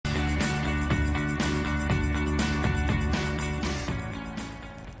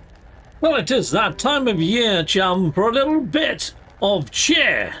Well, it is that time of year, chum, for a little bit of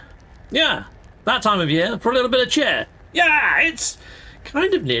cheer. Yeah, that time of year for a little bit of cheer. Yeah, it's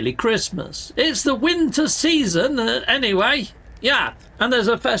kind of nearly Christmas. It's the winter season, anyway. Yeah, and there's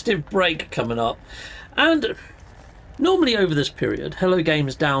a festive break coming up. And normally over this period, Hello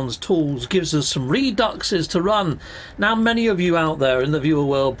Games Downs Tools gives us some reduxes to run. Now, many of you out there in the viewer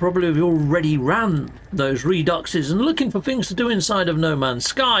world probably have already ran those reduxes and looking for things to do inside of No Man's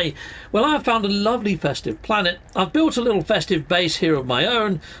Sky. Well, I've found a lovely festive planet. I've built a little festive base here of my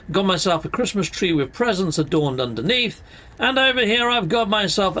own, got myself a Christmas tree with presents adorned underneath, and over here I've got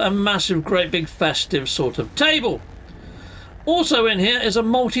myself a massive, great big festive sort of table. Also in here is a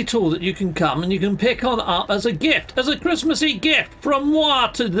multi-tool that you can come and you can pick on up as a gift, as a Christmassy gift from moi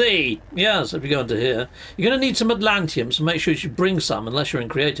to thee. Yes, if you go into here, you're going to need some Atlantium, so make sure you bring some unless you're in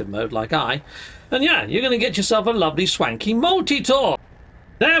creative mode like I. And yeah, you're going to get yourself a lovely swanky multi-tool.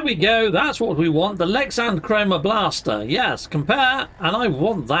 There we go, that's what we want, the Lexand Chroma Blaster. Yes, compare, and I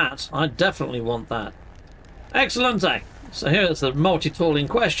want that. I definitely want that. Excellent. So here's the multi-tool in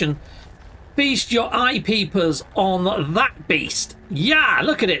question. Feast your eye peepers on that beast. Yeah,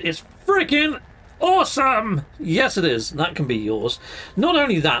 look at it. It's freaking awesome. Yes, it is. That can be yours. Not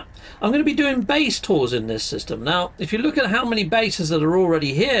only that, I'm going to be doing base tours in this system. Now, if you look at how many bases that are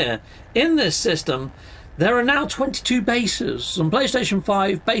already here in this system, there are now 22 bases. On PlayStation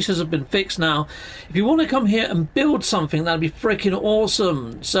 5, bases have been fixed now. If you want to come here and build something, that'd be freaking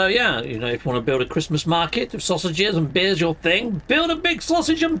awesome. So yeah, you know, if you want to build a Christmas market, if sausages and beer's your thing, build a big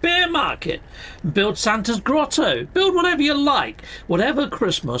sausage and beer market. Build Santa's grotto. Build whatever you like. Whatever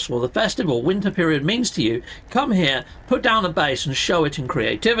Christmas or the festive or winter period means to you, come here, put down a base and show it in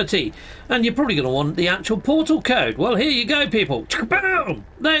creativity. And you're probably going to want the actual portal code. Well, here you go, people. Boom!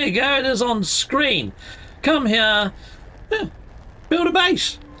 There you go. It is on screen. Come here, yeah, build a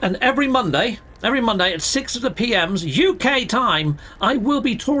base. And every Monday at 6 of the PMs UK time, I will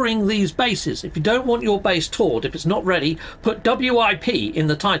be touring these bases. If you don't want your base toured, if it's not ready, put WIP in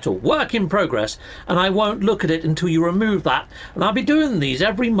the title, work in progress, and I won't look at it until you remove that. And I'll be doing these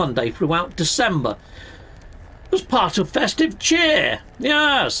every Monday throughout December as part of festive cheer.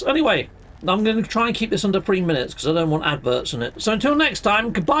 Yes, anyway, I'm going to try and keep this under 3 minutes because I don't want adverts in it. So until next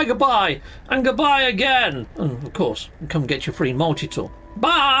time, goodbye, and goodbye again. And of course, come get your free multi-tool.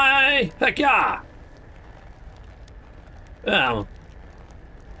 Bye! Heck yeah!